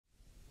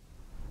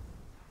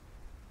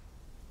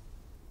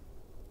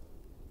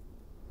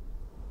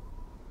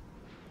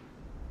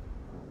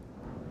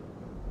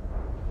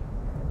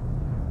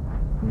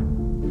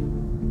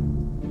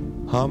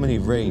Harmony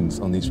reigns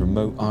on these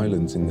remote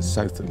islands in the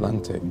South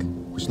Atlantic,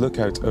 which look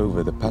out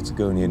over the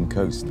Patagonian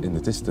coast in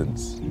the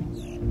distance.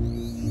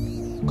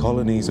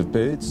 Colonies of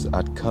birds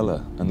add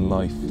colour and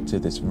life to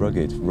this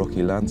rugged,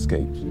 rocky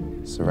landscape,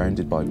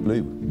 surrounded by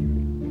blue.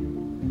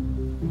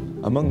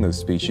 Among those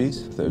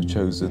species that have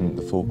chosen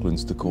the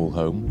Falklands to call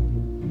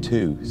home,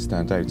 two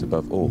stand out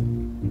above all: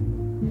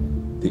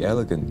 the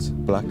elegant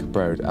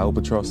black-browed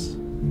albatross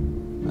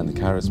and the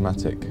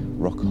charismatic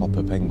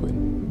rockhopper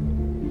penguin.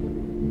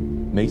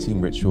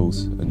 Mating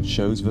rituals and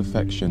shows of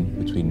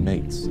affection between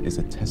mates is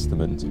a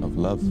testament of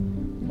love,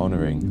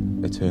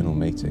 honouring eternal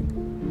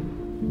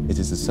mating. It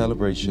is a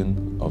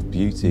celebration of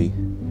beauty,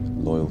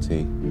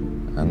 loyalty,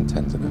 and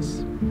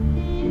tenderness.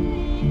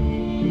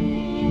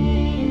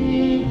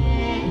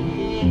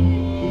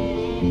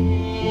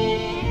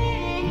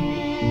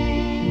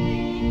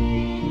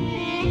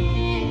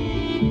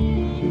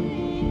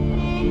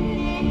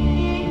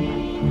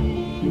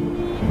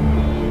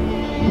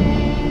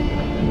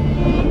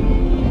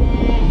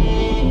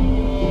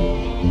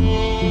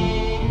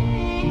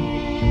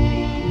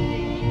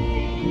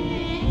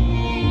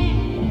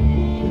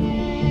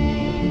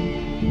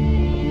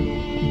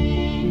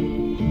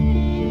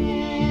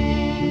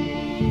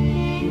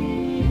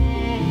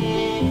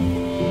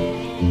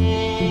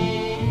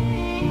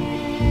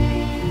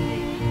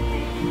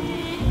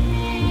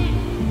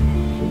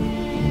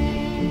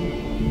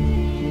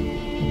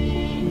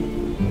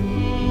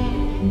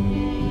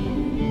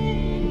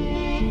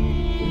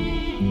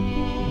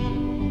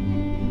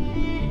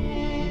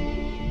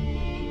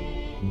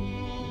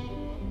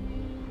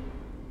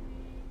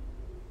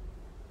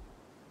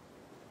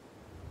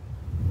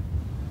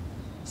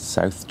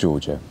 South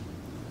Georgia,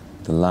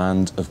 the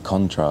land of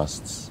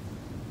contrasts,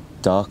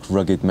 dark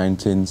rugged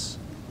mountains,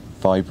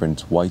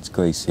 vibrant white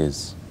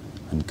glaciers,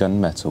 and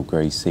gunmetal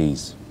grey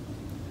seas.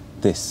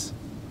 This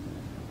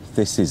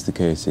is the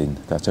curtain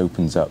that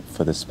opens up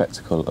for the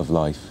spectacle of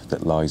life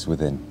that lies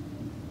within.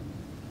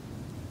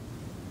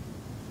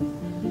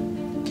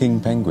 King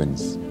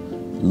penguins,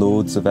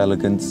 lords of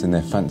elegance in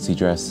their fancy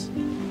dress,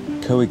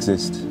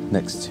 coexist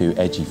next to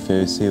edgy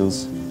fur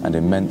seals and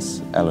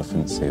immense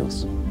elephant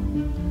seals,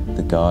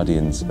 the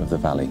guardians of the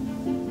valley.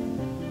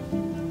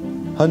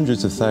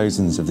 Hundreds of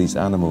thousands of these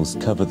animals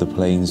cover the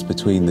plains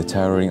between the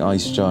towering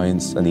ice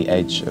giants and the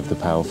edge of the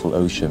powerful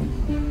ocean.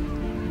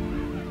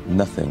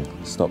 Nothing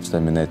stops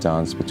them in their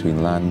dance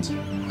between land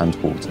and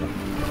water.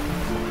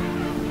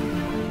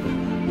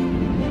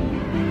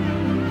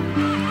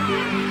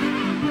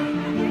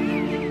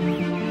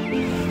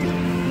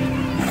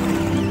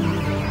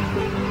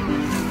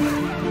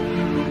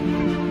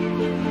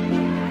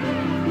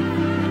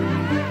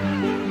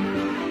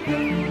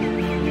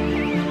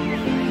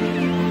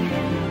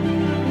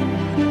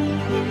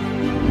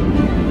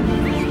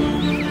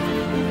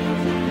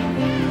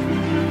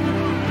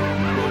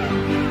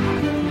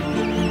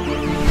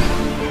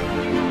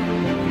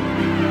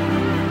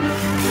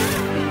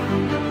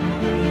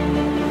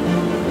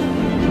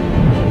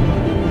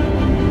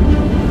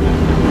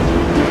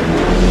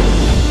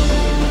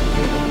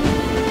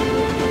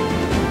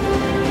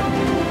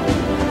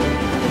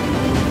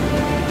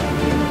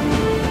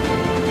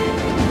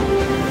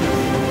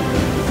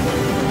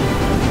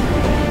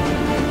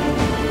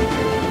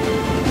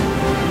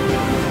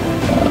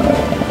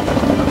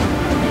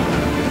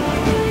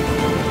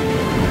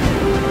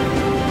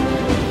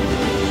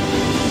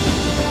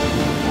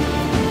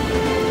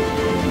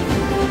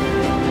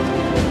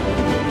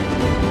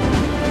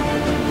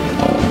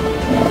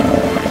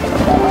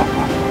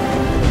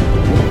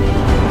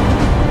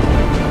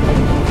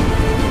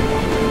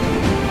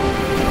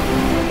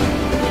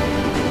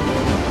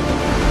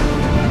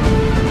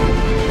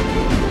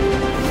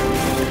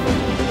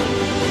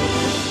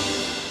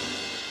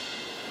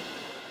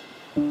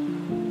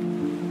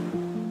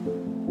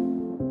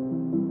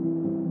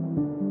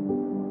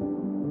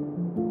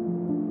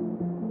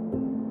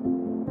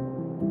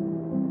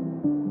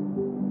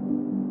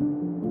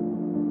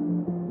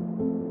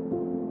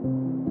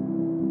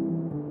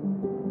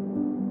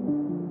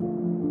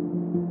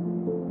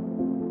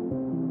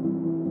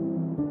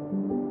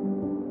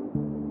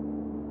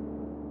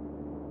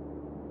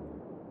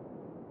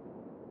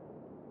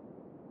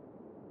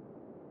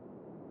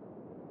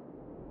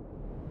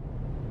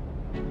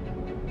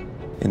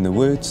 In the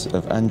words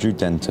of Andrew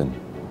Denton,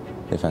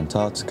 if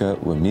Antarctica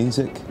were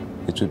music,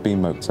 it would be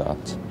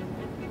Mozart.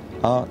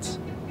 Art,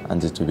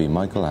 and it would be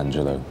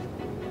Michelangelo.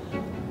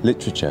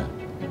 Literature,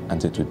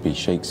 and it would be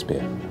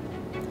Shakespeare.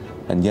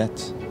 And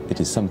yet, it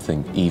is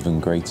something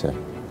even greater.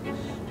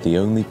 The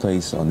only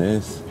place on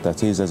Earth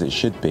that is as it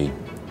should be.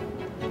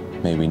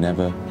 May we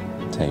never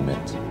tame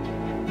it.